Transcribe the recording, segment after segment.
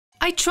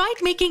I tried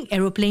making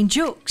aeroplane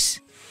jokes,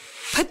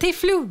 but they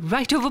flew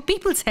right over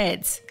people's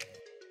heads.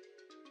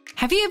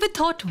 Have you ever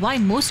thought why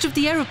most of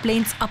the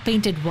aeroplanes are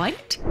painted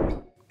white?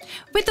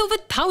 With over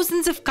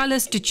thousands of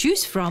colors to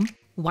choose from,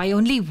 why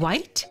only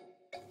white?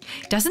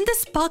 Doesn't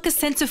this spark a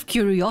sense of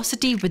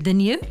curiosity within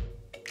you?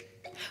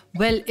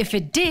 Well, if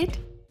it did,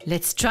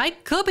 let's try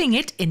curbing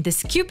it in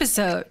this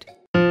Qpisode.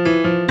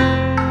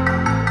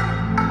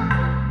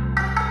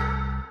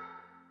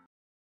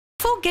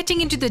 Before getting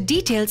into the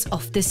details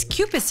of this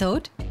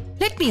Qpisode,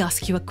 let me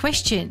ask you a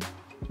question.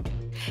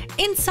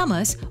 In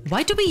summers,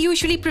 why do we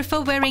usually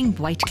prefer wearing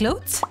white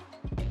clothes?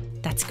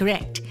 That's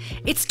correct.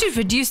 It's to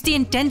reduce the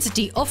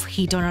intensity of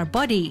heat on our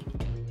body.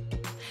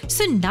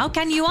 So now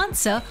can you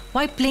answer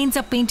why planes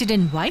are painted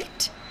in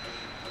white?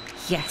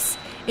 Yes,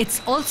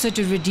 it's also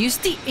to reduce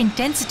the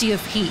intensity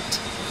of heat.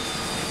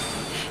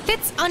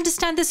 Let's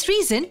understand this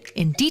reason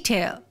in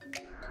detail.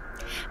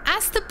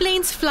 As the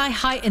planes fly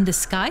high in the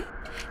sky,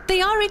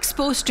 they are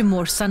exposed to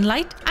more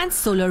sunlight and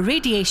solar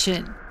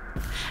radiation.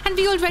 And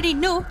we already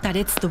know that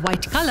it's the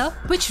white color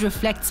which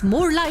reflects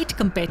more light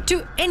compared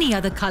to any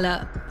other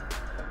color.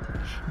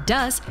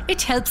 Thus,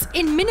 it helps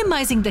in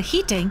minimizing the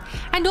heating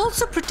and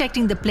also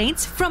protecting the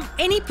planes from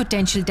any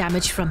potential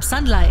damage from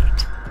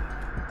sunlight.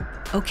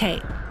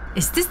 Okay,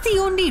 is this the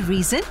only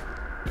reason?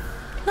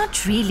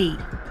 Not really.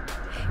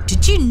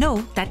 Did you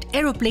know that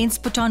aeroplanes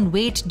put on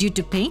weight due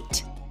to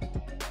paint?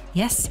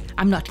 Yes,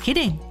 I'm not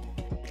kidding.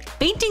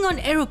 Painting on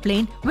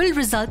aeroplane will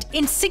result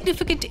in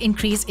significant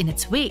increase in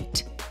its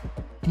weight.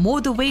 More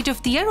the weight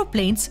of the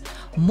aeroplanes,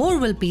 more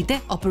will be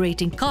their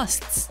operating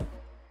costs.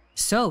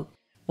 So,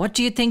 what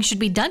do you think should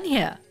be done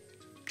here?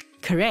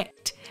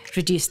 Correct,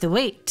 reduce the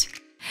weight.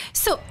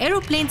 So,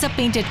 aeroplanes are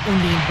painted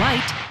only in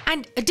white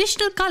and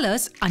additional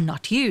colors are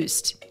not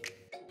used.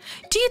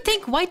 Do you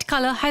think white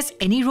color has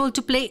any role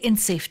to play in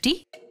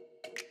safety?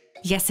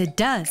 Yes, it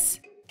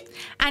does.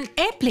 An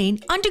airplane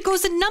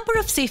undergoes a number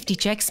of safety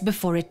checks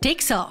before it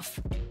takes off.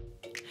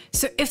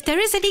 So if there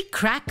is any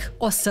crack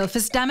or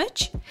surface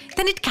damage,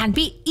 then it can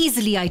be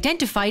easily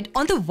identified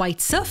on the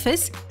white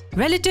surface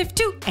relative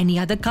to any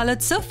other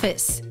colored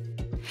surface.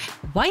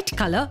 White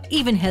color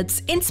even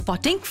helps in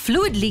spotting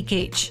fluid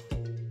leakage.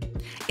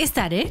 Is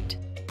that it?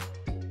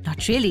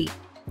 Not really.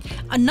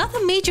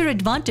 Another major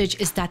advantage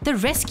is that the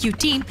rescue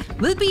team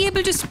will be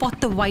able to spot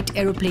the white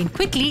aeroplane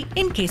quickly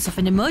in case of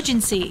an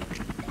emergency.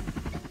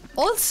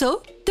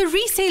 Also, the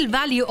resale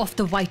value of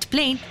the white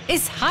plane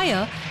is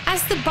higher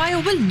as the buyer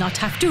will not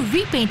have to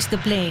repaint the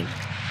plane.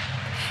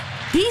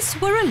 These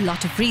were a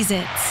lot of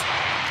reasons.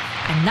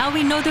 And now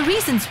we know the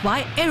reasons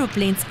why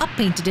aeroplanes are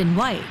painted in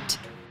white.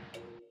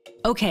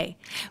 Okay,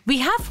 we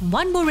have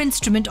one more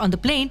instrument on the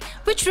plane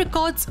which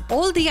records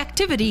all the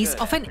activities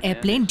of an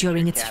airplane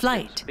during its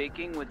flight.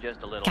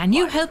 Can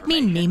you help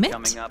me name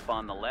it?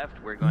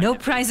 No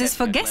prizes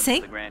for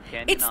guessing.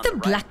 It's the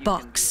black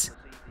box.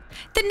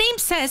 The name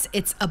says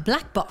it's a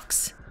black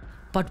box.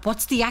 But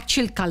what's the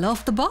actual color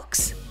of the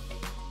box?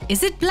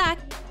 Is it black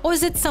or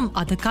is it some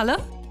other color?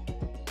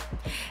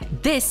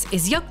 This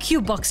is your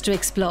Q box to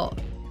explore.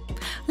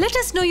 Let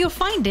us know your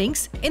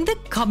findings in the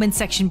comment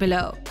section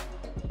below.